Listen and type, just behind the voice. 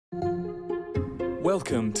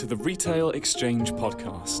Welcome to the Retail Exchange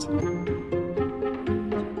Podcast.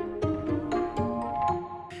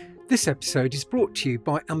 This episode is brought to you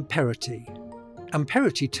by Amperity.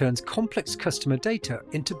 Amperity turns complex customer data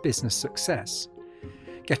into business success.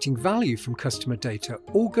 Getting value from customer data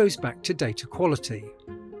all goes back to data quality.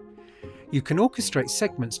 You can orchestrate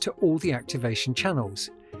segments to all the activation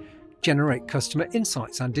channels, generate customer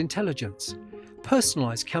insights and intelligence,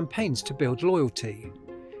 personalize campaigns to build loyalty.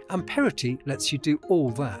 Amperity lets you do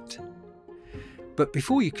all that. But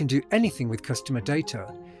before you can do anything with customer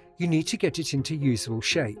data, you need to get it into usable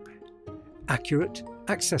shape. Accurate,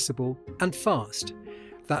 accessible, and fast.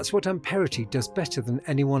 That's what Amperity does better than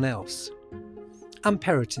anyone else.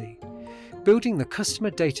 Amperity, building the customer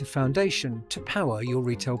data foundation to power your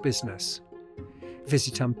retail business.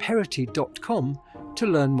 Visit amperity.com to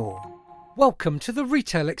learn more. Welcome to the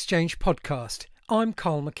Retail Exchange Podcast. I'm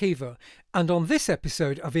Karl McKeever, and on this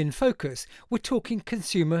episode of In Focus, we're talking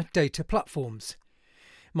consumer data platforms.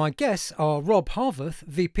 My guests are Rob Harvath,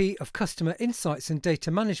 VP of Customer Insights and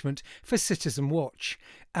Data Management for Citizen Watch,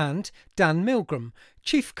 and Dan Milgrom,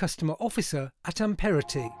 Chief Customer Officer at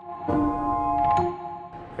Amperity.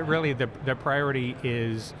 Really, the priority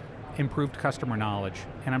is improved customer knowledge,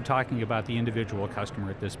 and I'm talking about the individual customer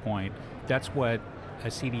at this point. That's what a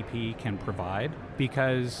CDP can provide,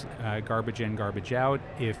 because garbage in, garbage out,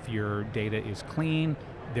 if your data is clean,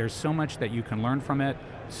 there's so much that you can learn from it,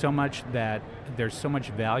 so much that there's so much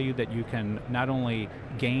value that you can not only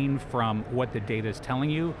gain from what the data is telling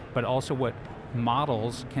you, but also what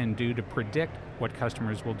models can do to predict what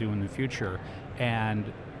customers will do in the future.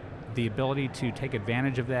 And the ability to take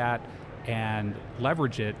advantage of that and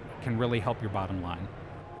leverage it can really help your bottom line.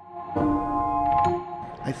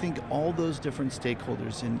 I think all those different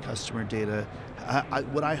stakeholders in customer data,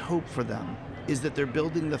 what I hope for them is that they're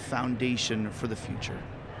building the foundation for the future.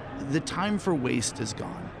 The time for waste is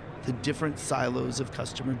gone. The different silos of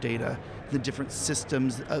customer data, the different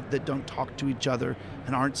systems that don't talk to each other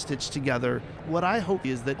and aren't stitched together. What I hope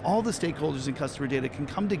is that all the stakeholders in customer data can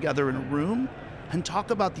come together in a room and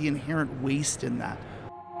talk about the inherent waste in that.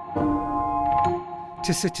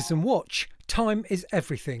 To Citizen Watch, time is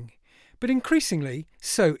everything. But increasingly,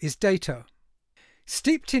 so is data.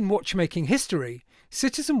 Steeped in watchmaking history,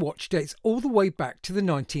 Citizen Watch dates all the way back to the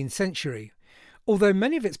 19th century. Although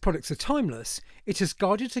many of its products are timeless, it has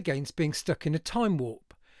guarded against being stuck in a time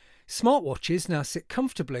warp. Smartwatches now sit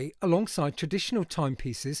comfortably alongside traditional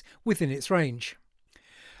timepieces within its range.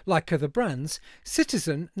 Like other brands,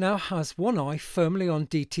 Citizen now has one eye firmly on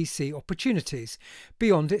DTC opportunities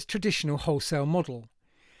beyond its traditional wholesale model.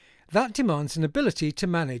 That demands an ability to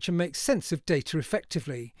manage and make sense of data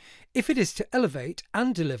effectively, if it is to elevate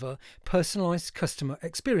and deliver personalised customer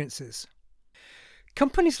experiences.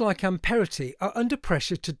 Companies like Amperity are under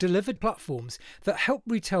pressure to deliver platforms that help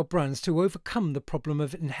retail brands to overcome the problem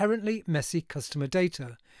of inherently messy customer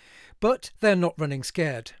data. But they're not running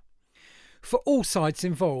scared. For all sides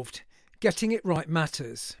involved, getting it right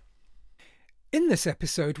matters. In this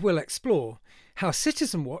episode, we'll explore how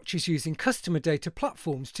Citizen Watch is using customer data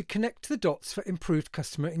platforms to connect the dots for improved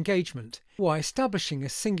customer engagement, why establishing a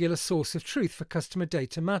singular source of truth for customer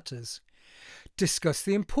data matters, discuss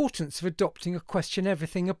the importance of adopting a question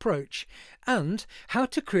everything approach, and how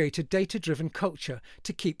to create a data-driven culture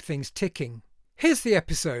to keep things ticking. Here's the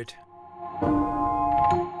episode.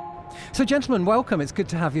 So gentlemen, welcome. It's good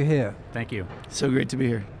to have you here. Thank you. So great to be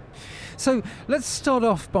here. So let's start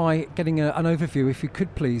off by getting an overview, if you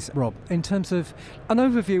could please, Rob, in terms of an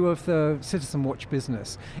overview of the Citizen Watch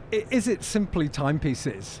business. Is it simply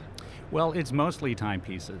timepieces? Well, it's mostly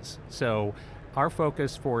timepieces. So our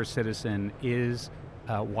focus for Citizen is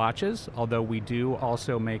watches, although we do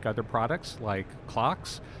also make other products like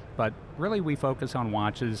clocks, but really we focus on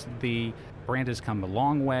watches. The brand has come a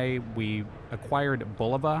long way. We acquired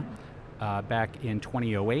Bulova back in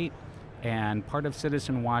 2008. And part of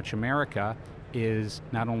Citizen Watch America is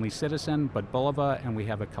not only Citizen, but Bulova, and we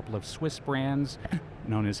have a couple of Swiss brands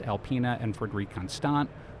known as Alpina and Frédéric Constant.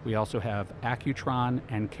 We also have Accutron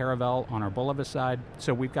and Caravel on our Bulova side.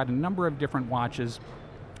 So we've got a number of different watches.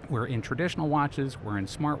 We're in traditional watches, we're in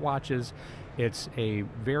smart watches. It's a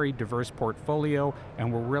very diverse portfolio,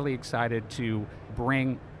 and we're really excited to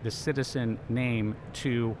bring the Citizen name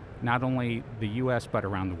to not only the US, but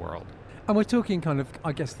around the world. And we're talking kind of,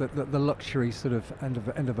 I guess, the luxury sort of end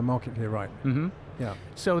of the market here, right? Mm-hmm. Yeah.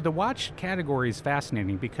 So the watch category is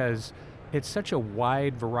fascinating because it's such a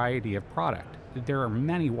wide variety of product. there are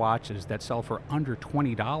many watches that sell for under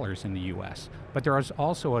 $20 in the US, but there is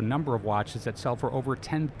also a number of watches that sell for over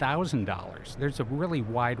 $10,000. There's a really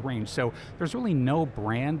wide range. So there's really no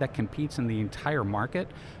brand that competes in the entire market.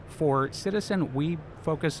 For Citizen, we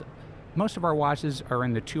focus, most of our watches are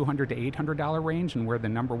in the $200 to $800 range, and we're the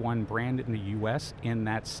number one brand in the US in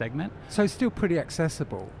that segment. So it's still pretty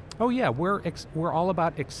accessible. Oh yeah, we're all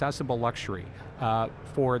about accessible luxury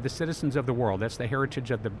for the citizens of the world. That's the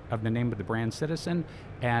heritage of the name of the brand, Citizen,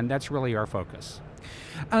 and that's really our focus.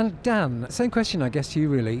 And Dan, same question I guess to you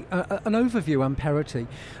really. An overview, Amperity.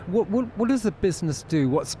 What does the business do?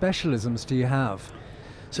 What specialisms do you have?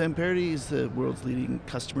 So Amperity is the world's leading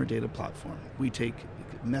customer data platform. We take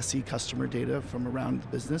messy customer data from around the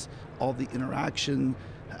business, all the interaction,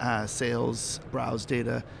 sales, browse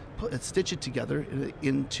data, stitch it together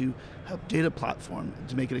into a data platform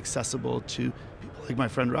to make it accessible to people like my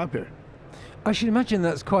friend Rob here. I should imagine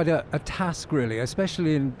that's quite a task really,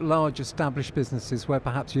 especially in large established businesses where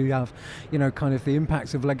perhaps you have, kind of the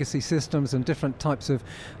impacts of legacy systems and different types of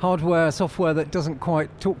hardware, software that doesn't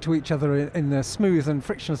quite talk to each other in the smooth and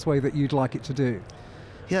frictionless way that you'd like it to do.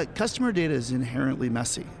 Yeah, customer data is inherently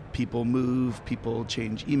messy. People move, people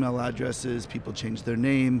change email addresses, people change their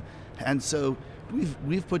name, and so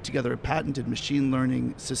we've put together a patented machine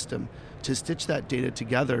learning system to stitch that data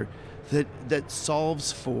together that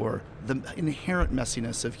solves for the inherent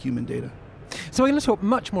messiness of human data. So we're going to talk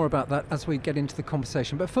much more about that as we get into the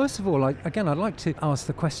conversation. But first of all, I'd like to ask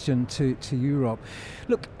the question to you, Rob.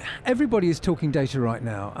 Look, everybody is talking data right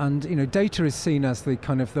now, and data is seen as the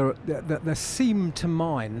kind of the seam to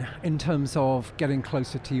mine in terms of getting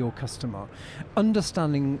closer to your customer,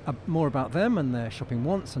 understanding more about them and their shopping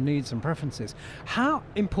wants and needs and preferences. How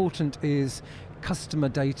important is customer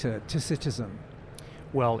data to Citizen?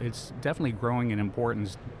 Well, it's definitely growing in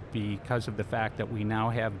importance because of the fact that we now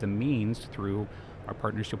have the means through our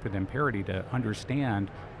partnership with Amperity to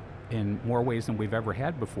understand in more ways than we've ever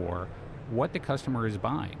had before what the customer is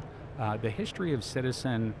buying. The history of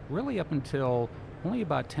Citizen, really up until only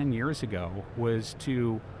about 10 years ago, was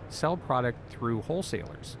to sell product through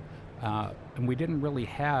wholesalers. And we didn't really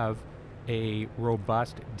have a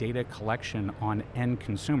robust data collection on end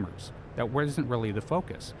consumers. That wasn't really the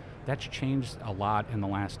focus. That's changed a lot in the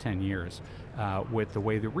last 10 years with the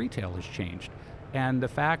way that retail has changed. And the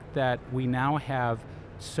fact that we now have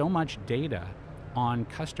so much data on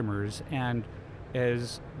customers, and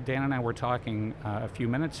as Dan and I were talking a few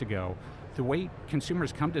minutes ago, the way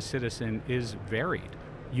consumers come to Citizen is varied.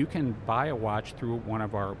 You can buy a watch through one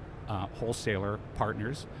of our wholesaler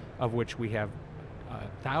partners, of which we have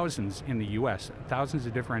thousands in the US, thousands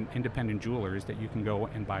of different independent jewelers that you can go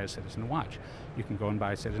and buy a Citizen watch. You can go and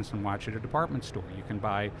buy a Citizen watch at a department store. You can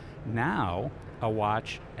buy now a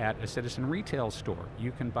watch at a Citizen retail store.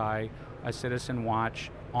 You can buy a Citizen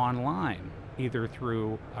watch online, either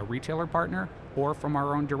through a retailer partner or from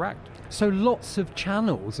our own direct. So lots of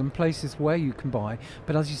channels and places where you can buy,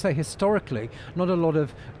 but as you say, historically, not a lot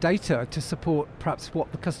of data to support perhaps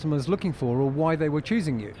what the customer is looking for or why they were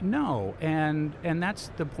choosing you. No, and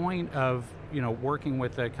that's the point of working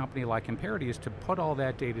with a company like Amperity, is to put all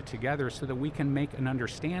that data together so that we can make an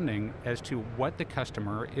understanding as to what the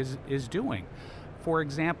customer is doing. For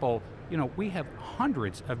example, we have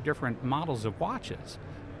hundreds of different models of watches,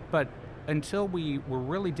 but until we were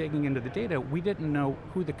really digging into the data, we didn't know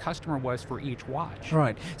who the customer was for each watch.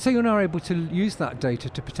 Right. So you're now able to use that data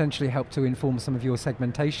to potentially help to inform some of your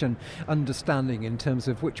segmentation understanding in terms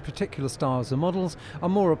of which particular styles or models are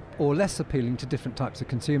more or less appealing to different types of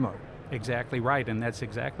consumer. Exactly right, and that's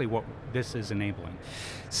exactly what this is enabling.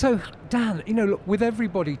 So, Dan, look, with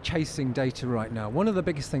everybody chasing data right now, one of the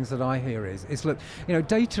biggest things that I hear is look,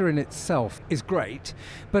 data in itself is great,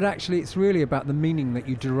 but actually it's really about the meaning that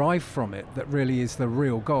you derive from it that really is the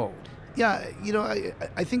real goal. Yeah,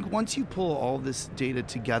 I think once you pull all this data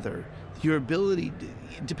together, your ability,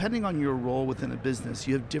 depending on your role within a business,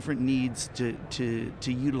 you have different needs to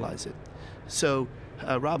utilize it. So,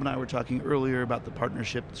 Rob and I were talking earlier about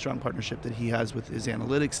the strong partnership that he has with his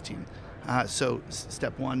analytics team. So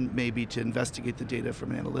step one may be to investigate the data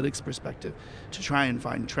from an analytics perspective, to try and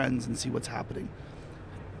find trends and see what's happening.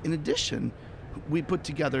 In addition, we put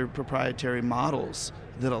together proprietary models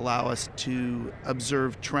that allow us to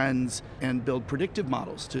observe trends and build predictive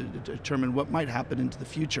models to determine what might happen into the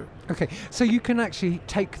future. Okay, so you can actually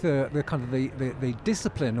take the kind of the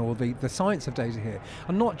discipline or the science of data here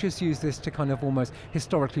and not just use this to kind of almost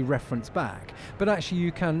historically reference back, but actually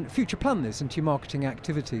you can future plan this into your marketing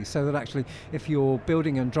activities so that actually if you're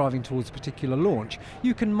building and driving towards a particular launch,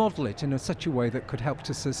 you can model it in such a way that could help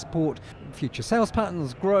to support future sales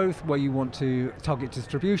patterns, growth, where you want to target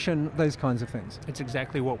distribution, those kinds of things. It's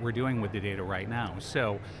exactly what we're doing with the data right now.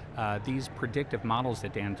 So these predictive models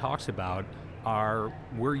that Dan talks about,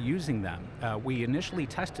 we're using them. We initially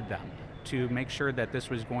tested them to make sure that this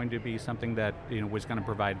was going to be something that was going to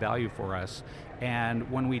provide value for us. And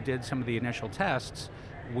when we did some of the initial tests,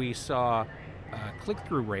 we saw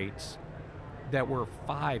click-through rates that were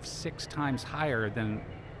 5-6 times higher than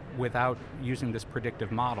without using this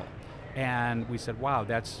predictive model. And we said, wow,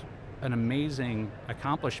 that's an amazing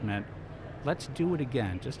accomplishment. Let's do it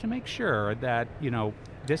again, just to make sure that,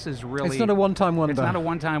 this is really... It's not a one-time wonder. It's not a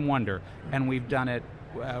one-time wonder. And we've done it,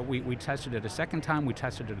 we tested it a second time, we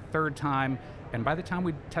tested it a third time, and by the time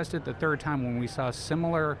we tested it the third time, when we saw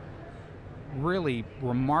similar, really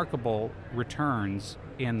remarkable returns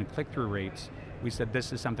in the click-through rates, we said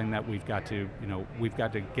this is something that we've got to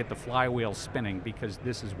get the flywheel spinning because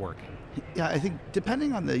this is working. Yeah, I think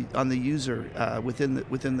depending on the user within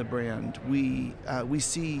the brand, we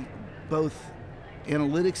see both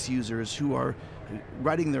analytics users who are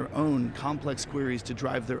writing their own complex queries to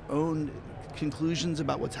drive their own conclusions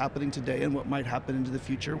about what's happening today and what might happen into the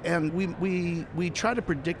future. And we try to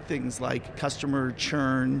predict things like customer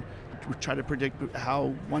churn. We try to predict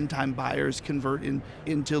how one-time buyers convert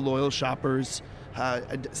into loyal shoppers,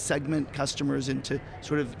 segment customers into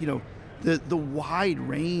sort of the wide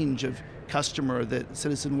range of customer that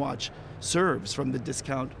Citizen Watch serves, from the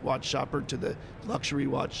discount watch shopper to the luxury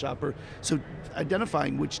watch shopper. So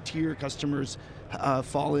identifying which tier customers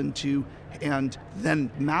fall into, and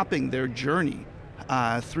then mapping their journey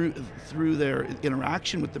through their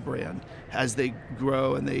interaction with the brand as they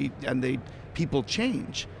grow and people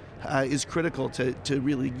change. Is critical to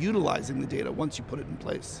really utilizing the data once you put it in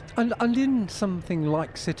place. And in something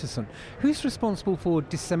like Citizen, who's responsible for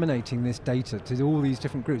disseminating this data to all these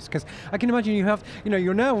different groups? Because I can imagine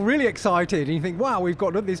you're now really excited and you think, wow, we've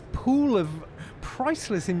got this pool of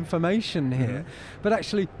priceless information here, but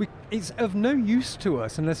actually it's of no use to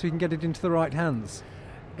us unless we can get it into the right hands.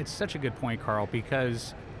 It's such a good point, Carl,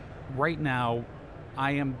 because right now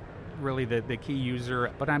I am really the key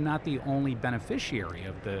user, but I'm not the only beneficiary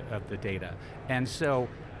of the data. And so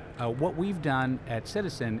what we've done at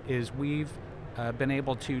Citizen is we've been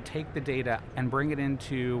able to take the data and bring it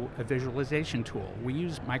into a visualization tool. We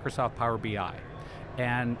use Microsoft Power BI.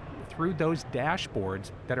 And through those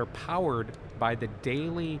dashboards that are powered by the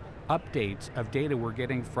daily updates of data we're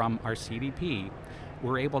getting from our CDP,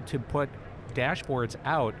 we're able to put dashboards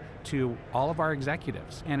out to all of our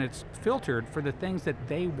executives, and it's filtered for the things that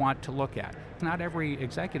they want to look at. Not every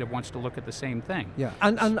executive wants to look at the same thing. Yeah,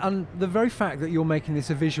 and the very fact that you're making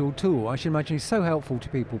this a visual tool, I should imagine, is so helpful to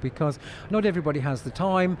people, because not everybody has the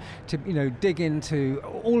time to dig into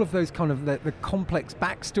all of those kind of the complex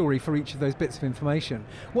backstory for each of those bits of information.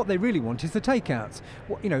 What they really want is the takeouts.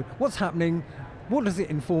 What's happening, what does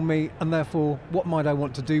it inform me, and therefore what might I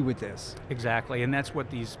want to do with this? Exactly, and that's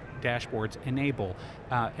what these dashboards enable.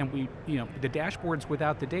 And the dashboards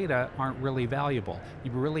without the data aren't really valuable.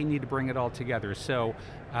 You really need to bring it all together. So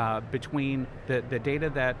between the data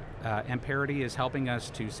that Amperity is helping us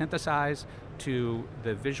to synthesize, to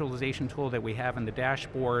the visualization tool that we have in the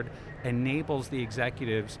dashboard, enables the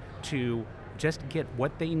executives to just get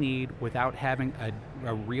what they need without having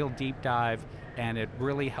a real deep dive, and it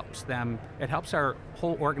really helps them. It helps our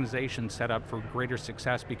whole organization set up for greater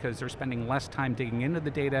success because they're spending less time digging into the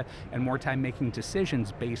data and more time making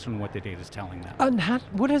decisions based on what the data is telling them. And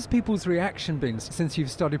what has people's reaction been since you've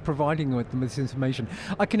started providing them with this information?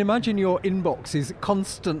 I can imagine your inbox is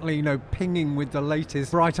constantly, pinging with the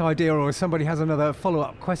latest bright idea, or somebody has another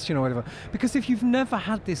follow-up question or whatever. Because if you've never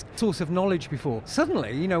had this source of knowledge before,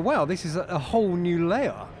 suddenly, wow, this is a whole new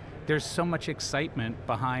layer. There's so much excitement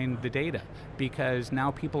behind the data because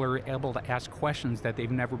now people are able to ask questions that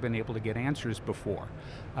they've never been able to get answers before.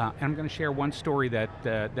 And I'm going to share one story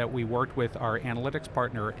that we worked with our analytics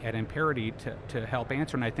partner at Amperity to help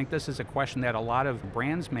answer, and I think this is a question that a lot of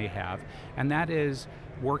brands may have, and that is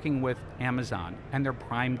working with Amazon and their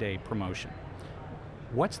Prime Day promotion.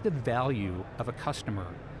 What's the value of a customer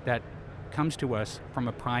that comes to us from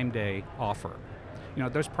a Prime Day offer?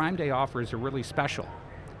 Those Prime Day offers are really special.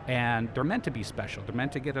 And they're meant to be special. They're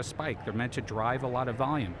meant to get a spike. They're meant to drive a lot of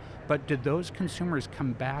volume. But did those consumers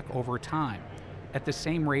come back over time? at the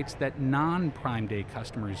same rates that non-Prime Day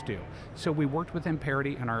customers do. So we worked with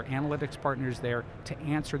Amperity and our analytics partners there to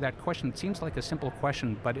answer that question. It seems like a simple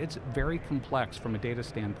question, but it's very complex from a data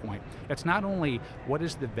standpoint. It's not only what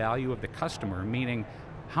is the value of the customer, meaning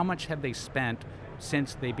how much have they spent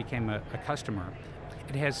since they became a customer.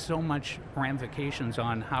 It has so much ramifications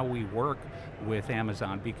on how we work with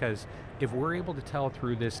Amazon, because if we're able to tell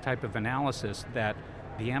through this type of analysis that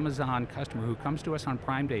the Amazon customer who comes to us on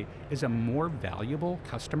Prime Day is a more valuable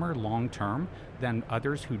customer long-term than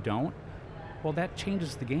others who don't, well, that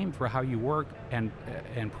changes the game for how you work and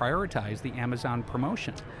prioritize the Amazon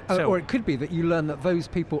promotion. Or it could be that you learn that those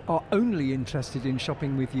people are only interested in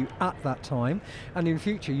shopping with you at that time, and in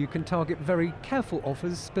future you can target very careful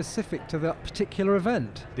offers specific to that particular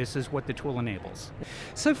event. This is what the tool enables.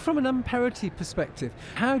 So from an Amperity perspective,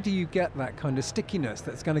 how do you get that kind of stickiness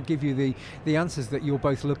that's going to give you the answers that you're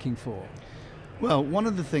both looking for? Well, one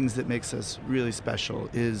of the things that makes us really special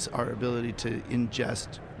is our ability to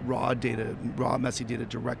ingest raw data, raw messy data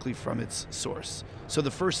directly from its source. So the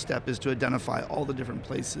first step is to identify all the different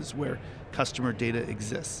places where customer data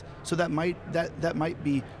exists. So that might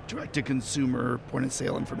be direct-to-consumer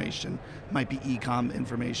point-of-sale information, might be e-com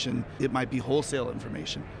information, it might be wholesale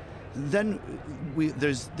information. Then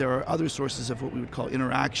there are other sources of what we would call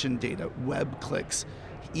interaction data, web clicks,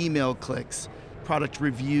 email clicks, product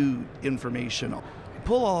review information.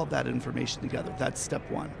 Pull all of that information together. That's step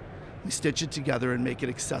one. We stitch it together and make it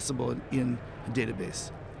accessible in a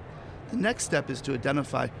database. The next step is to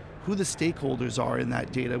identify who the stakeholders are in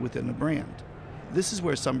that data within a brand. This is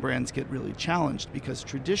where some brands get really challenged, because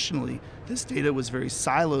traditionally this data was very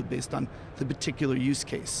siloed based on the particular use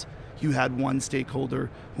case. You had one stakeholder,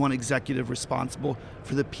 one executive responsible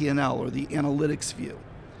for the P&L or the analytics view.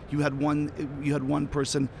 You had one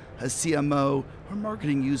person, a CMO or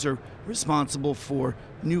marketing user, responsible for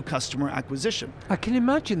new customer acquisition. I can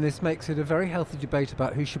imagine this makes it a very healthy debate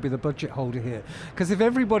about who should be the budget holder here. Because if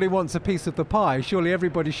everybody wants a piece of the pie, surely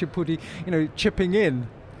everybody should put, chipping in.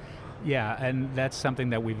 Yeah, and that's something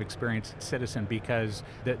that we've experienced at Citizen, because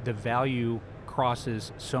the value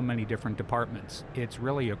crosses so many different departments. It's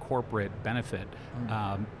really a corporate benefit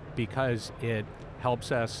because it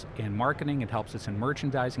helps us in marketing, it helps us in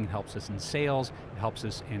merchandising, it helps us in sales, it helps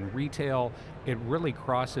us in retail. It really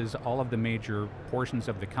crosses all of the major portions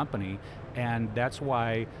of the company, and that's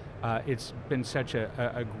why it's been such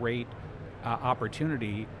a great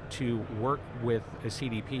opportunity to work with a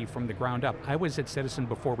CDP from the ground up. I was at Citizen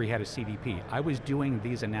before we had a CDP. I was doing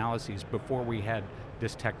these analyses before we had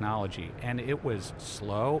this technology, and it was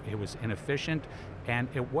slow, it was inefficient, and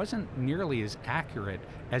it wasn't nearly as accurate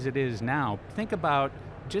as it is now. Think about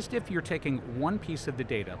just if you're taking one piece of the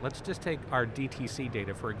data, let's just take our DTC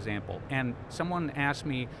data, for example, and someone asked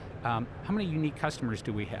me, how many unique customers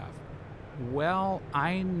do we have? Well,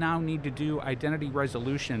 I now need to do identity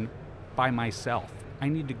resolution by myself. I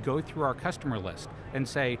need to go through our customer list and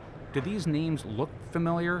say, do these names look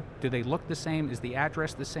familiar? Do they look the same? Is the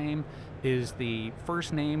address the same? Is the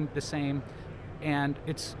first name the same? And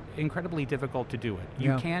it's incredibly difficult to do it.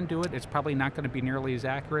 You can do it, it's probably not going to be nearly as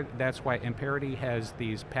accurate. That's why Amperity has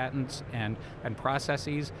these patents and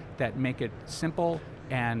processes that make it simple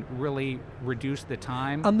and really reduce the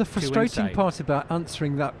time. And the frustrating part about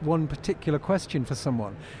answering that one particular question for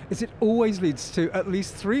someone is it always leads to at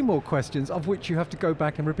least 3 more questions, of which you have to go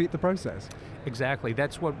back and repeat the process. Exactly.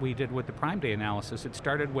 That's what we did with the Prime Day analysis. It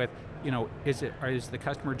started with, is the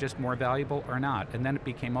customer just more valuable or not? And then it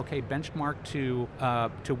became, okay, benchmark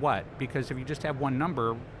to what? Because if you just have one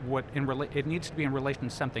number, it needs to be in relation to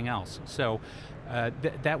something else. So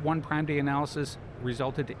that one Prime Day analysis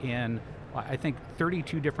resulted in, I think,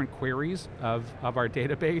 32 different queries of our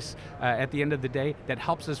database at the end of the day that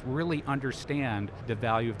helps us really understand the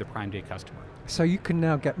value of the Prime Day customer. So you can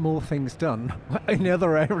now get more things done in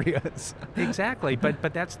other areas. Exactly,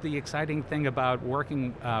 but that's the exciting thing about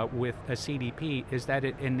working with a CDP, is that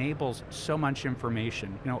it enables so much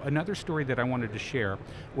information. Another story that I wanted to share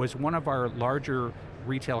was one of our larger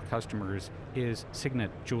retail customers is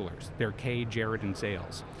Signet Jewelers. They're Kay, Jared, and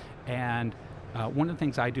Zales. And one of the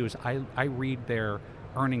things I do is I read their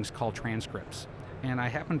earnings call transcripts. And I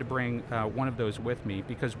happen to bring one of those with me,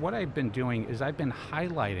 because what I've been doing is I've been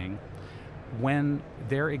highlighting when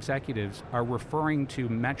their executives are referring to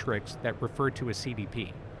metrics that refer to a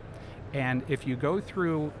CDP. And if you go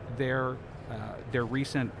through their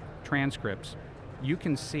recent transcripts, you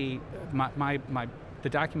can see the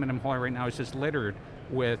document I'm holding right now is just littered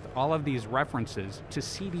with all of these references to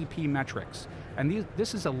CDP metrics. And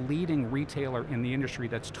this is a leading retailer in the industry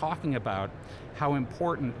that's talking about how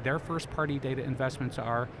important their first-party data investments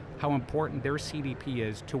are, how important their CDP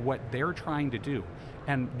is to what they're trying to do.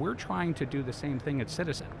 And we're trying to do the same thing at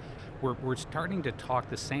Citizen. We're starting to talk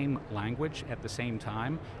the same language at the same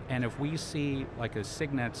time, and if we see like a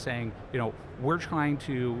Signet saying, we're trying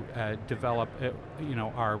to develop,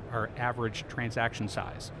 our average transaction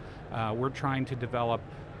size, we're trying to develop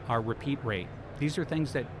our repeat rate. These are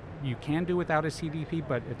things that you can do without a CDP,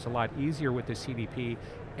 but it's a lot easier with the CDP,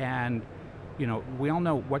 and we all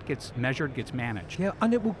know what gets measured gets managed. Yeah,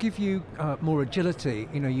 and it will give you more agility.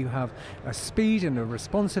 You have a speed and a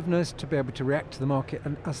responsiveness to be able to react to the market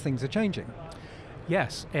and as things are changing.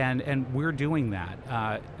 Yes, and we're doing that.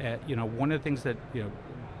 One of the things that,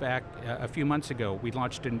 back a few months ago, we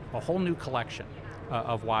launched a whole new collection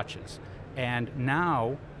of watches. And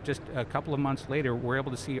now, just a couple of months later, we're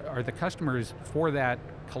able to see, are the customers for that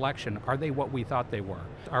collection, are they what we thought they were?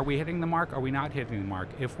 Are we hitting the mark? Are we not hitting the mark?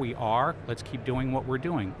 If we are, let's keep doing what we're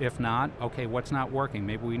doing. If not, okay, what's not working?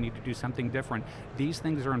 Maybe we need to do something different. These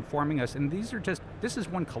things are informing us, and this is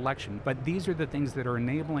one collection, but these are the things that are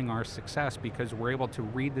enabling our success because we're able to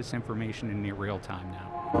read this information in near real time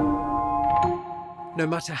now. No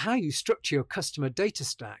matter how you structure your customer data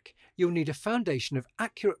stack, you'll need a foundation of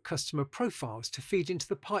accurate customer profiles to feed into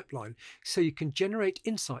the pipeline so you can generate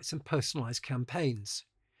insights and personalize campaigns.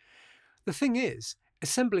 The thing is,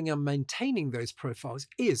 assembling and maintaining those profiles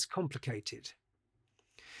is complicated.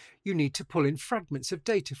 You need to pull in fragments of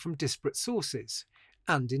data from disparate sources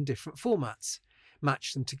and in different formats,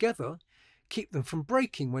 match them together, keep them from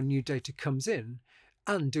breaking when new data comes in,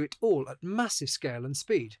 and do it all at massive scale and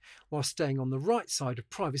speed while staying on the right side of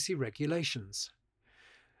privacy regulations.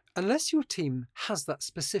 Unless your team has that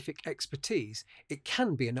specific expertise, it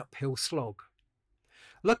can be an uphill slog.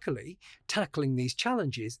 Luckily, tackling these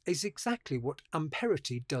challenges is exactly what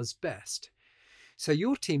Amperity does best, so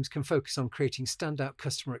your teams can focus on creating standout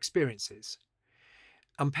customer experiences.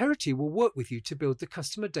 Amperity will work with you to build the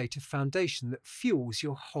customer data foundation that fuels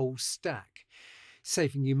your whole stack,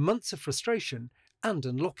 saving you months of frustration and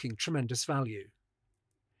unlocking tremendous value.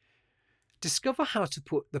 Discover how to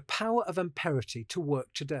put the power of Amperity to work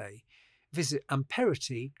today. Visit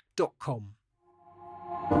amperity.com.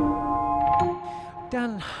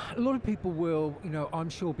 Dan, a lot of people will, I'm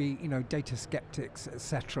sure be, data skeptics,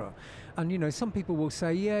 etc. And, some people will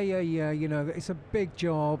say, yeah, it's a big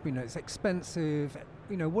job, it's expensive,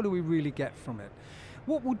 what do we really get from it?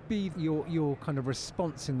 What would be your kind of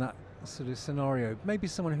response in that sort of scenario? Maybe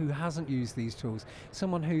someone who hasn't used these tools,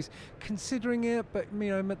 someone who's considering it, but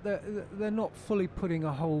they're not fully putting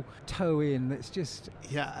a whole toe in. It's just...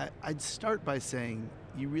 Yeah, I'd start by saying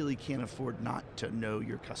you really can't afford not to know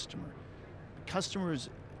your customer. Customers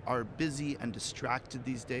are busy and distracted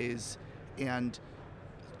these days, and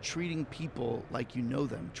treating people like you know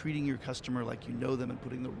them, treating your customer like you know them, and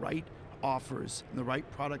putting the right offers and the right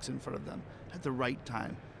products in front of them at the right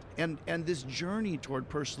time. And this journey toward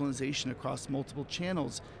personalization across multiple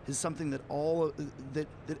channels is something that that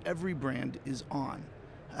every brand is on.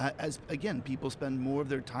 As again, people spend more of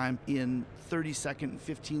their time in 30-second,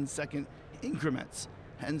 15-second increments,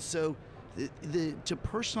 and so to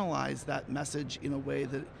personalize that message in a way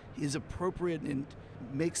that is appropriate and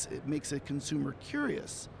makes a consumer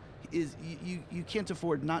curious is you can't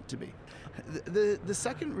afford not to be. The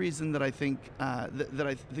second reason that I think that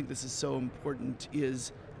I think this is so important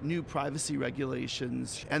is new privacy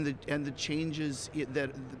regulations and the changes the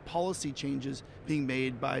policy changes being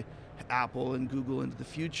made by Apple and Google into the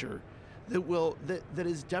future that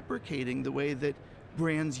is deprecating the way that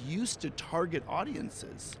brands used to target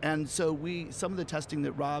audiences. And so some of the testing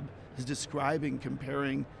that Rob is describing,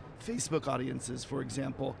 comparing Facebook audiences, for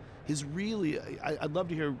example, is really, I'd love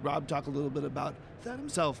to hear Rob talk a little bit about that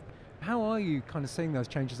himself. How are you kind of seeing those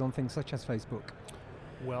changes on things such as Facebook?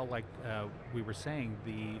 Well, like we were saying,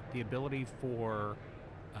 the ability for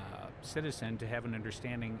Citizen to have an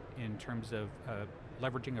understanding in terms of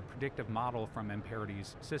leveraging a predictive model from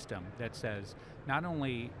Amperity's system that says not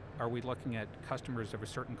only are we looking at customers of a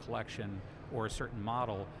certain collection or a certain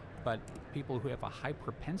model, but people who have a high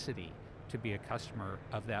propensity to be a customer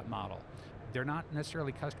of that model. They're not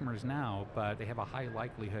necessarily customers now, but they have a high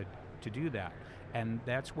likelihood to do that. And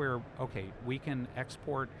that's where, okay, we can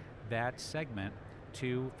export that segment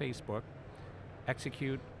to Facebook,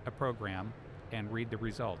 execute a program, and read the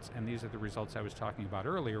results. And these are the results I was talking about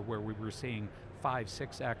earlier, where we were seeing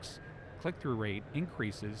 5-6x click-through rate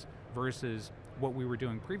increases versus what we were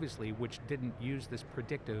doing previously, which didn't use this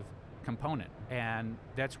predictive component. And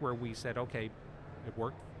that's where we said, okay, it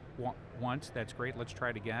worked once, that's great, let's try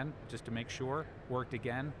it again, just to make sure. Worked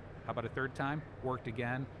again, How about a third time? Worked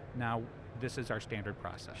again. Now this is our standard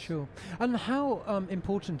process. Sure. And how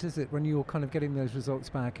important is it when you're kind of getting those results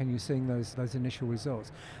back and you're seeing those initial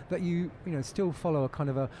results that you still follow a kind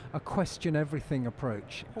of a question everything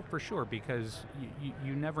approach? Oh, for sure, because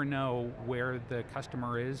you never know where the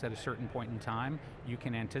customer is at a certain point in time. You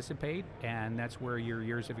can anticipate, and that's where your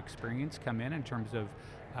years of experience come in terms of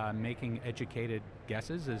making educated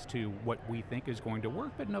guesses as to what we think is going to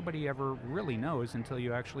work, but nobody ever really knows until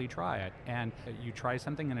you actually try it. And you try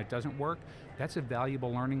something and it doesn't work, that's a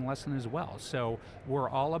valuable learning lesson as well. So we're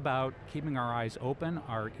all about keeping our eyes open,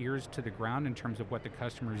 our ears to the ground in terms of what the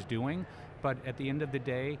customer is doing, but at the end of the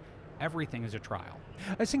day, everything is a trial.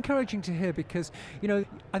 It's encouraging to hear because,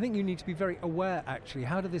 I think you need to be very aware, actually,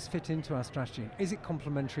 how does this fit into our strategy? Is it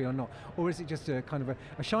complementary or not? Or is it just a kind of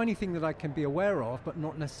a shiny thing that I can be aware of, but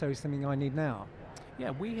not necessarily something I need now? Yeah,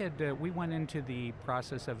 we went into the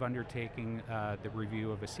process of undertaking the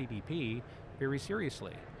review of a CDP very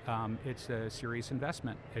seriously. It's a serious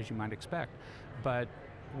investment, as you might expect, but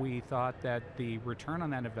we thought that the return on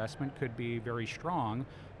that investment could be very strong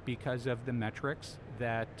because of the metrics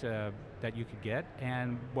that you could get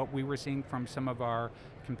and what we were seeing from some of our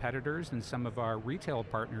competitors and some of our retail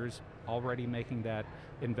partners already making that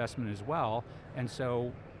investment as well. And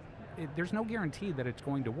so there's no guarantee that it's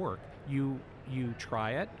going to work. You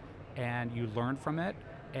try it and you learn from it,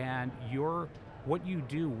 and what you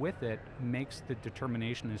do with it makes the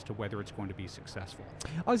determination as to whether it's going to be successful.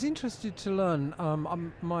 I was interested to learn,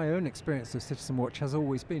 my own experience of Citizen Watch has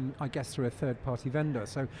always been, I guess, through a third-party vendor,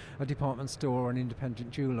 so a department store or an independent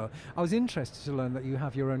jeweler. I was interested to learn that you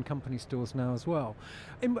have your own company stores now as well.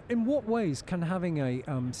 In what ways can having a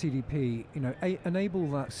CDP, enable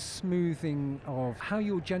that smoothing of how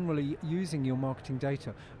you're generally using your marketing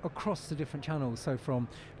data across the different channels, so from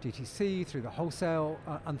DTC through the wholesale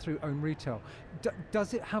and through own retail?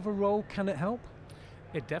 Does it have a role? Can it help?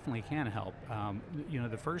 It definitely can help.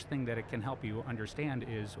 The first thing that it can help you understand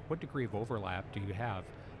is what degree of overlap do you have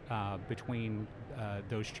between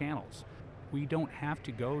those channels. We don't have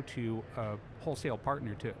to go to a wholesale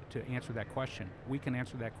partner to answer that question. We can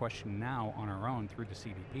answer that question now on our own through the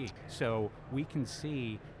CDP. So we can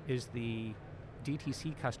see, is the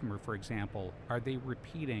DTC customer, for example, are they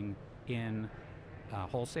repeating in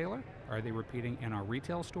wholesaler? Are they repeating in our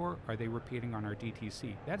retail store? Are they repeating on our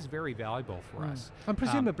DTC? That's very valuable for us. And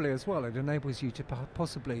presumably as well, it enables you to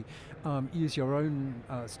possibly use your own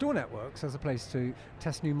store networks as a place to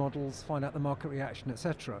test new models, find out the market reaction,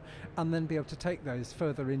 etc., and then be able to take those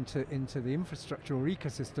further into the infrastructure or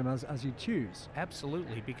ecosystem as you choose.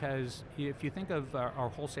 Absolutely, because if you think of our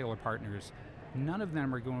wholesaler partners, none of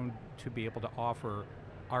them are going to be able to offer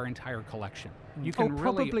our entire collection. You can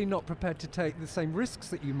probably not prepared to take the same risks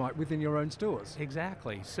that you might within your own stores.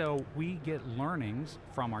 Exactly. So we get learnings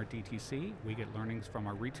from our DTC, we get learnings from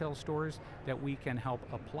our retail stores that we can help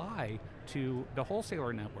apply to the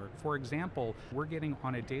wholesaler network. For example, we're getting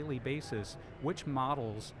on a daily basis which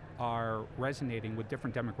models are resonating with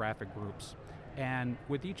different demographic groups. And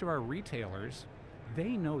with each of our retailers,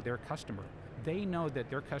 they know their customer. They know that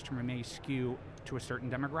their customer may skew to a certain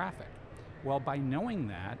demographic. Well, by knowing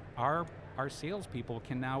that, our salespeople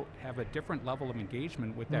can now have a different level of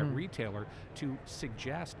engagement with that retailer to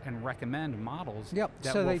suggest and recommend models that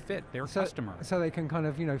will fit their customer. So they can kind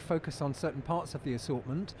of, focus on certain parts of the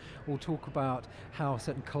assortment, or talk about how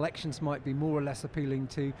certain collections might be more or less appealing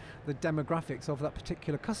to the demographics of that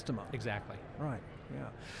particular customer. Exactly. Right,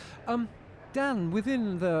 yeah. Dan,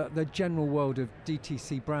 within the general world of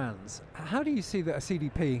DTC brands, how do you see that a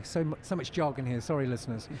CDP, so much jargon here, sorry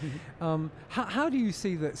listeners, how do you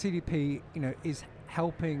see that CDP is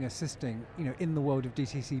helping, assisting in the world of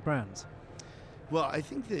DTC brands? Well, I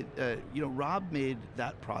think that Rob made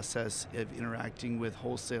that process of interacting with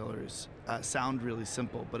wholesalers sound really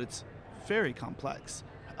simple, but it's very complex.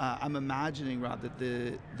 I'm imagining, Rob,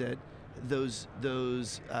 that those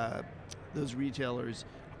retailers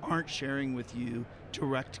aren't sharing with you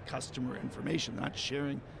direct customer information. They're not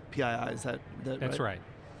sharing PII. Is that That's right?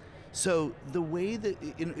 So the way that,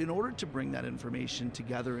 in order to bring that information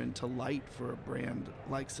together into light for a brand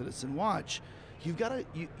like Citizen Watch, you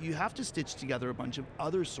have to stitch together a bunch of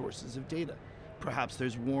other sources of data. Perhaps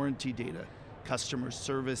there's warranty data, customer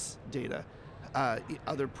service data,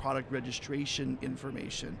 other product registration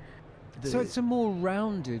information. So it's a more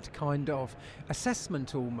rounded kind of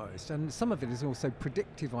assessment almost, and some of it is also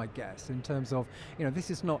predictive, I guess, in terms of,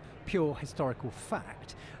 this is not pure historical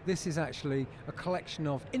fact. This is actually a collection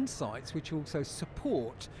of insights which also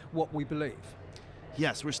support what we believe.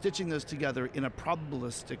 yes, we're stitching those together in a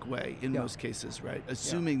probabilistic way in most cases, right?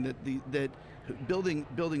 Assuming that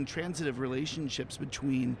building transitive relationships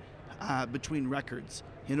between records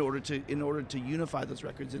in order to unify those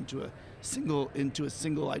records into a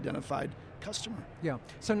single identified customer. Yeah.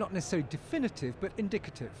 So not necessarily definitive, but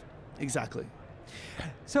indicative. Exactly.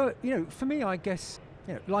 So, for me, I guess,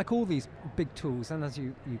 like all these big tools, and as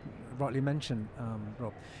you rightly mentioned,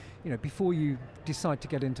 Rob, before you decide to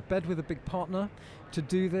get into bed with a big partner to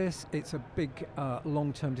do this, it's a big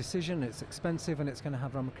long-term decision, it's expensive, and it's going to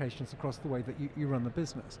have ramifications across the way that you run the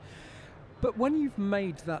business. But when you've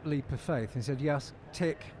made that leap of faith and said, yes,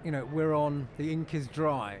 tick, we're on, the ink is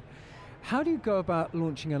dry, how do you go about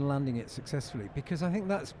launching and landing it successfully? Because I think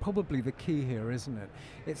that's probably the key here, isn't it?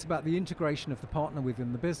 It's about the integration of the partner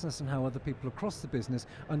within the business and how other people across the business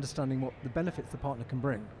understanding what the benefits the partner can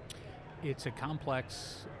bring. It's a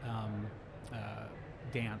complex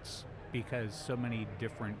dance because so many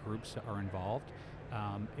different groups are involved.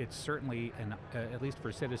 It's certainly, at least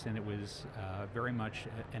for Citizen, it was very much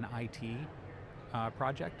an IT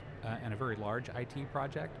project and a very large IT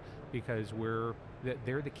project because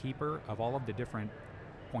they're the keeper of all of the different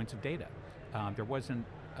points of data. There wasn't,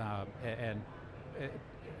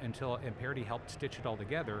 until Amperity helped stitch it all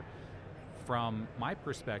together, from my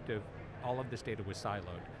perspective, all of this data was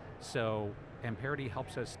siloed. So Amperity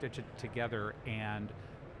helps us stitch it together, and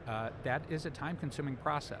that is a time-consuming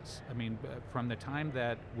process. I mean, from the time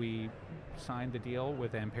that we signed the deal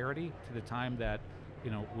with Amperity to the time that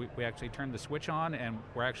we actually turned the switch on and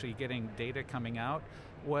we're actually getting data coming out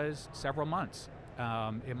was several months.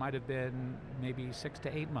 It might have been maybe 6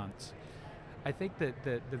 to 8 months. I think that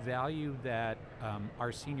the value that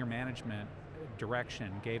our senior management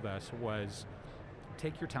direction gave us was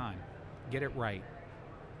take your time, get it right.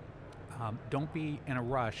 Don't be in a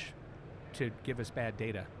rush to give us bad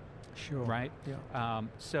data. Sure. Right? Yeah.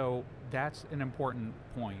 So that's an important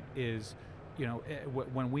point is,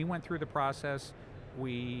 when we went through the process,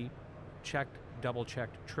 we checked,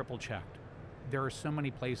 double-checked, triple-checked. There are so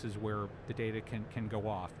many places where the data can go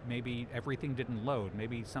off. Maybe everything didn't load.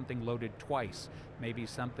 Maybe something loaded twice. Maybe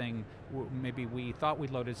we thought we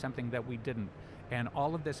loaded something that we didn't. And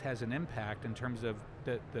all of this has an impact in terms of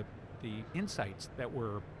the insights that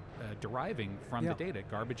we're deriving from the data,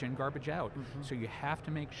 garbage in, garbage out. Mm-hmm. So you have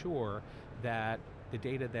to make sure that the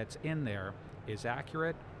data that's in there is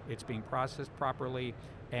accurate, it's being processed properly,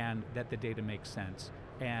 and that the data makes sense.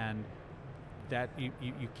 And that you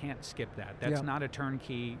can't skip that. That's not a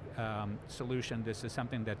turnkey solution. This is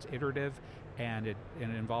something that's iterative, and it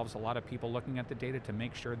involves a lot of people looking at the data to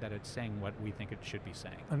make sure that it's saying what we think it should be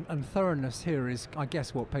saying. And thoroughness here is, I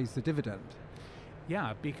guess, what pays the dividend.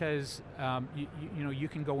 Yeah, because you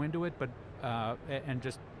can go into it, but and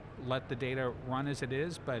just let the data run as it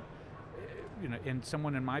is. But in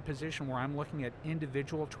someone in my position where I'm looking at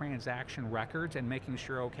individual transaction records and making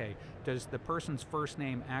sure, okay, does the person's first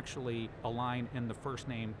name actually align in the first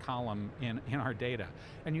name column in our data?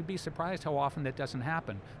 And you'd be surprised how often that doesn't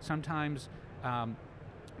happen. Sometimes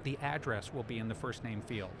the address will be in the first name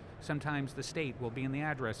field. Sometimes the state will be in the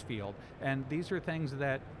address field. And these are things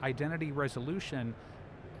that identity resolution,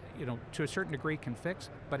 to a certain degree can fix,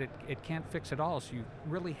 but it can't fix it all. So you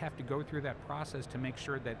really have to go through that process to make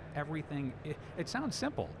sure that everything, it sounds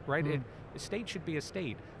simple, right? Mm. A state should be a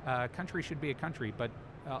state, country should be a country, but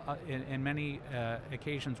in many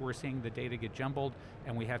occasions we're seeing the data get jumbled,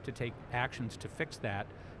 and we have to take actions to fix that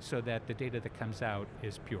so that the data that comes out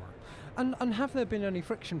is pure. And have there been any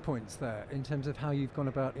friction points there in terms of how you've gone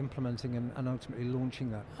about implementing and ultimately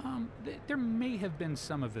launching that? There may have been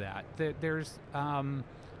some of that. There's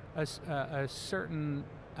a certain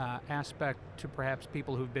aspect to perhaps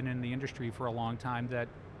people who've been in the industry for a long time that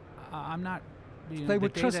I'm not. They were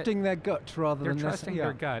trusting their gut rather than trusting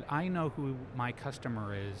their gut. I know who my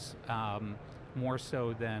customer is more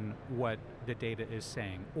so than what the data is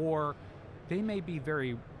saying. Or they may be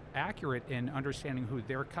very accurate in understanding who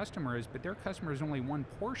their customer is, but their customer is only one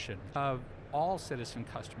portion of all Citizen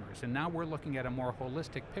customers. And now we're looking at a more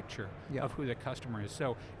holistic picture of who the customer is.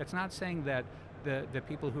 So it's not saying that the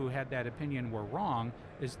people who had that opinion were wrong,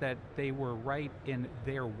 is that they were right in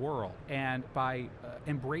their world. And by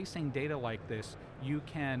embracing data like this, you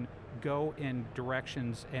can go in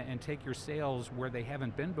directions and take your sales where they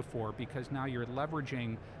haven't been before, because now you're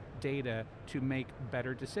leveraging data to make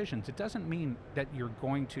better decisions. It doesn't mean that you're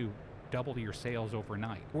going to double your sales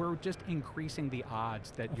overnight. We're just increasing the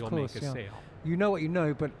odds that you'll make a sale. You know what you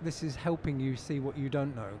know, but this is helping you see what you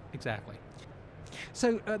don't know. Exactly.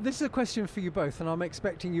 So this is a question for you both, and I'm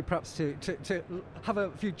expecting you perhaps to have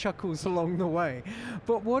a few chuckles along the way.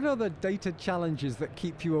 But what are the data challenges that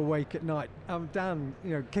keep you awake at night? Dan,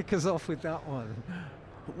 kick us off with that one.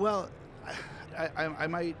 Well, I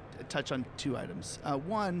might touch on two items.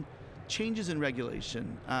 One, changes in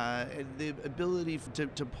regulation, the ability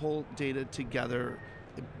to pull data together,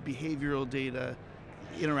 behavioral data,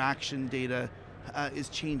 interaction data, is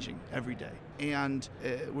changing every day. And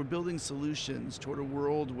we're building solutions toward a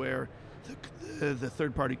world where the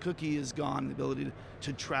third-party cookie is gone, the ability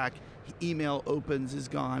to track email opens is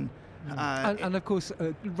gone. And of course,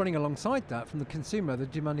 running alongside that from the consumer, they're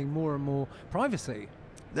demanding more and more privacy.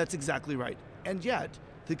 That's exactly right. And yet,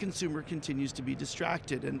 the consumer continues to be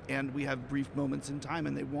distracted, and we have brief moments in time,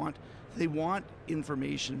 and they want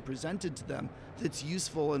information presented to them that's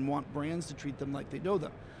useful and want brands to treat them like they know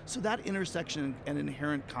them. So that intersection and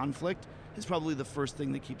inherent conflict is probably the first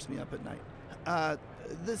thing that keeps me up at night.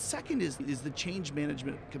 The second is the change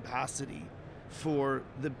management capacity for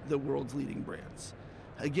the world's leading brands.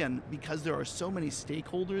 Again, because there are so many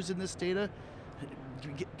stakeholders in this data,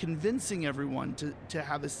 convincing everyone to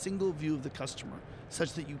have a single view of the customer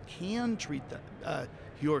such that you can treat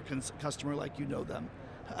your customer like you know them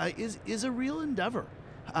is a real endeavor.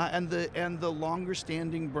 And the longer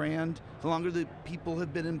standing brand, the longer the people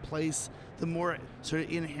have been in place, the more sort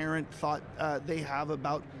of inherent thought they have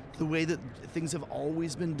about the way that things have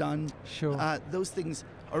always been done. Sure. Those things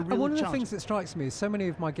are really one of the challenging. things that strikes me is so many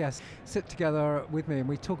of my guests sit together with me and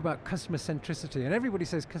we talk about customer centricity, and everybody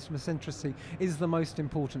says customer centricity is the most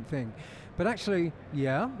important thing. But actually,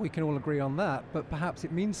 yeah, we can all agree on that, but perhaps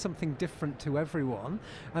it means something different to everyone.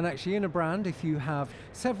 And actually in a brand, if you have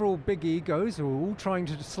several big egos who are all trying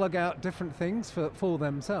to slug out different things for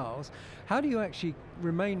themselves, how do you actually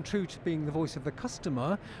remain true to being the voice of the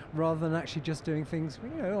customer rather than actually just doing things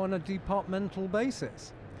on a departmental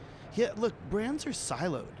basis? Yeah, look, brands are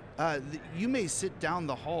siloed. You may sit down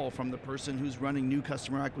the hall from the person who's running new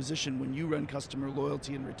customer acquisition when you run customer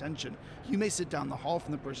loyalty and retention. You may sit down the hall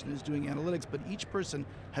from the person who's doing analytics, but each person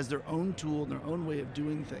has their own tool and their own way of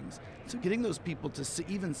doing things. So getting those people to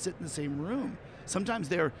even sit in the same room, sometimes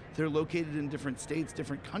they're located in different states,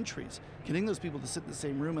 different countries. Getting those people to sit in the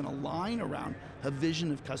same room and align around a vision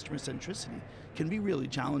of customer centricity can be really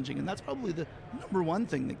challenging, and that's probably the number one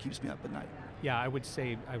thing that keeps me up at night. Yeah, I would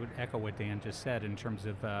echo what Dan just said in terms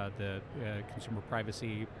of the consumer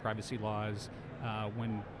privacy laws.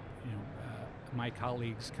 When my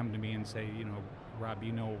colleagues come to me and say, Rob,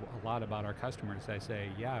 you know a lot about our customers, I say,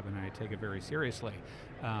 yeah, and I take it very seriously.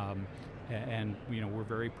 And we're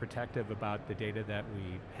very protective about the data that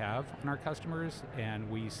we have on our customers, and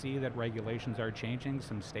we see that regulations are changing.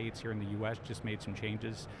 Some states here in the U.S. just made some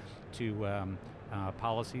changes to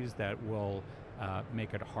policies that will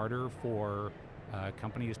make it harder for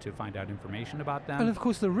companies to find out information about them. And of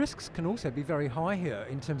course the risks can also be very high here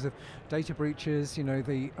in terms of data breaches,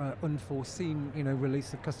 the unforeseen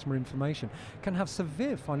release of customer information can have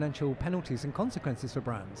severe financial penalties and consequences for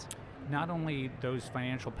brands. Not only those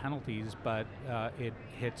financial penalties, but it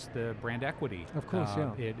hits the brand equity. Of course,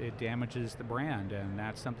 yeah. It damages the brand, and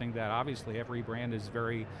that's something that obviously every brand is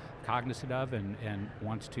very cognizant of and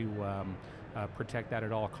wants to protect that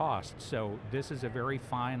at all costs. So this is a very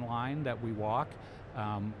fine line that we walk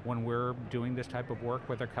when we're doing this type of work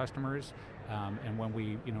with our customers, and when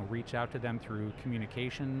we reach out to them through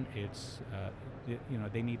communication. It's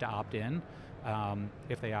they need to opt in.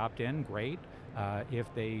 If they opt in, great.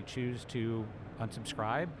 If they choose to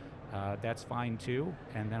unsubscribe, that's fine too,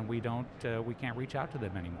 and then we can't reach out to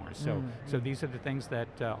them anymore. So these are the things that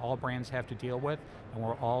all brands have to deal with, and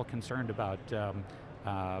we're all concerned about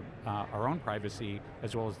our own privacy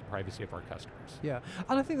as well as the privacy of our customers. Yeah,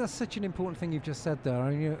 and I think that's such an important thing you've just said there.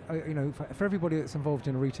 I mean, for everybody that's involved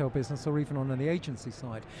in a retail business or even on the agency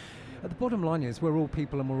side, the bottom line is we're all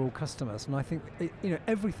people and we're all customers, and I think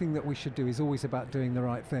everything that we should do is always about doing the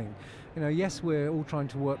right thing. Yes, we're all trying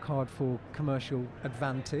to work hard for commercial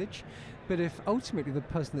advantage, but if ultimately the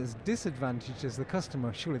person that's disadvantaged is the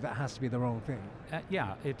customer, surely that has to be the wrong thing.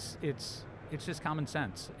 Yeah, it's just common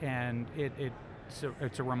sense, and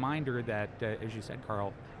it's a reminder that, as you said,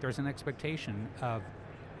 Karl, there's an expectation of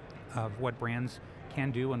what brands can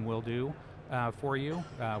do and will do for you.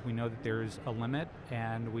 We know that there's a limit,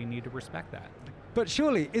 and we need to respect that. But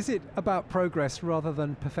surely, is it about progress rather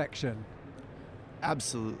than perfection?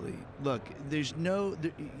 Absolutely. Look, there's no,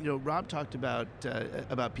 Rob talked about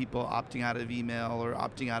people opting out of email or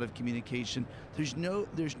opting out of communication. There's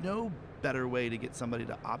no better way to get somebody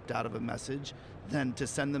to opt out of a message than to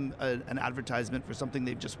send them an advertisement for something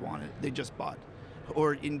they just bought.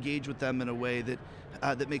 or engage with them in a way that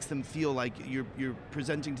that makes them feel like you're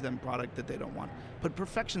presenting to them product that they don't want. But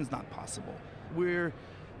perfection's not possible. We're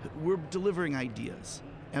delivering ideas,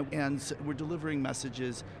 and we're delivering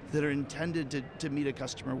messages that are intended to meet a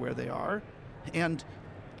customer where they are. And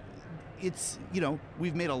it's,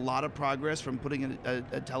 we've made a lot of progress from putting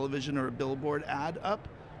a television or a billboard ad up,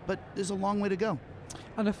 but there's a long way to go.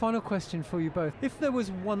 And a final question for you both. If there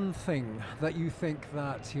was one thing that you think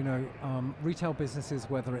that, retail businesses,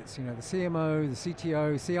 whether it's, the CMO, the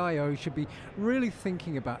CTO, CIO, should be really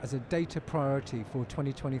thinking about as a data priority for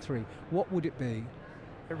 2023, what would it be?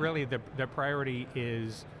 Really, the priority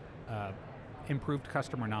is improved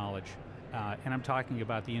customer knowledge. And I'm talking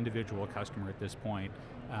about the individual customer at this point.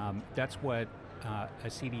 That's what a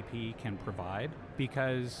CDP can provide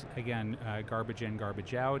because, again, garbage in,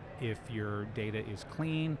 garbage out. If your data is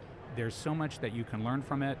clean, there's so much that you can learn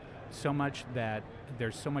from it, so much that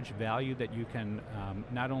there's so much value that you can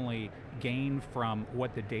not only gain from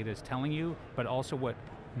what the data is telling you, but also what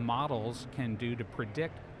models can do to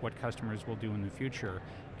predict what customers will do in the future.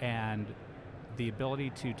 And the ability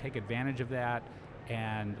to take advantage of that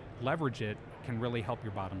and leverage it can really help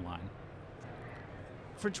your bottom line.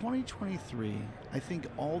 For 2023, I think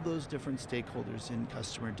all those different stakeholders in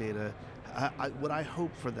customer data, what I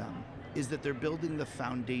hope for them is that they're building the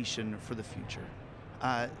foundation for the future.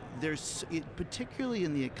 Particularly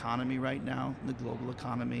in the economy right now, the global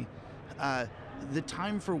economy, the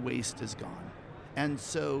time for waste is gone. And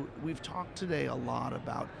so we've talked today a lot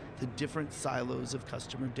about the different silos of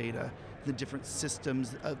customer data, the different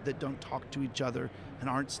systems that don't talk to each other and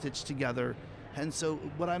aren't stitched together. And so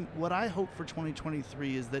what I hope for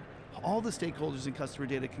 2023 is that all the stakeholders in customer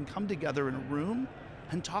data can come together in a room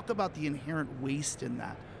and talk about the inherent waste in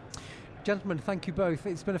that. Gentlemen, thank you both.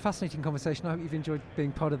 It's been a fascinating conversation. I hope you've enjoyed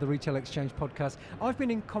being part of the Retail Exchange podcast. I've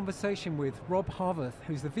been in conversation with Rob Harvath,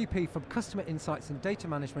 who's the VP for Customer Insights and Data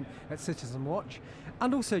Management at Citizen Watch,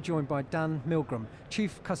 and also joined by Dan Milgrom,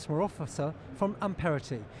 Chief Customer Officer from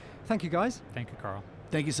Amperity. Thank you, guys. Thank you, Carl.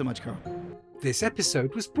 Thank you so much, Carl. This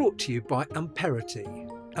episode was brought to you by Amperity.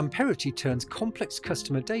 Amperity turns complex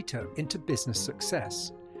customer data into business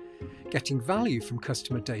success. Getting value from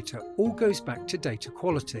customer data all goes back to data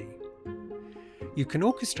quality. You can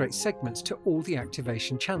orchestrate segments to all the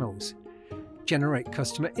activation channels, generate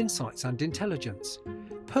customer insights and intelligence,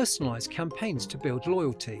 personalize campaigns to build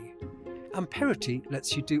loyalty. Amperity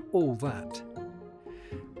lets you do all that.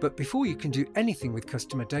 But before you can do anything with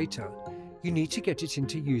customer data, you need to get it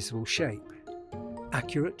into usable shape.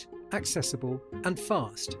 Accurate, accessible, and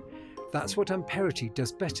fast. That's what Amperity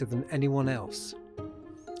does better than anyone else.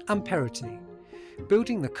 Amperity,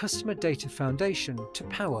 building the customer data foundation to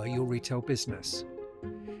power your retail business.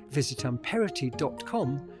 Visit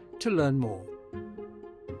amperity.com to learn more.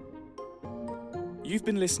 You've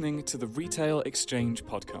been listening to the Retail Exchange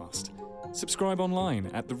podcast. Subscribe online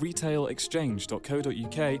at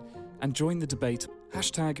theretailexchange.co.uk and join the debate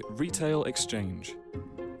 #RetailExchange.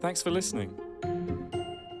 Thanks for listening.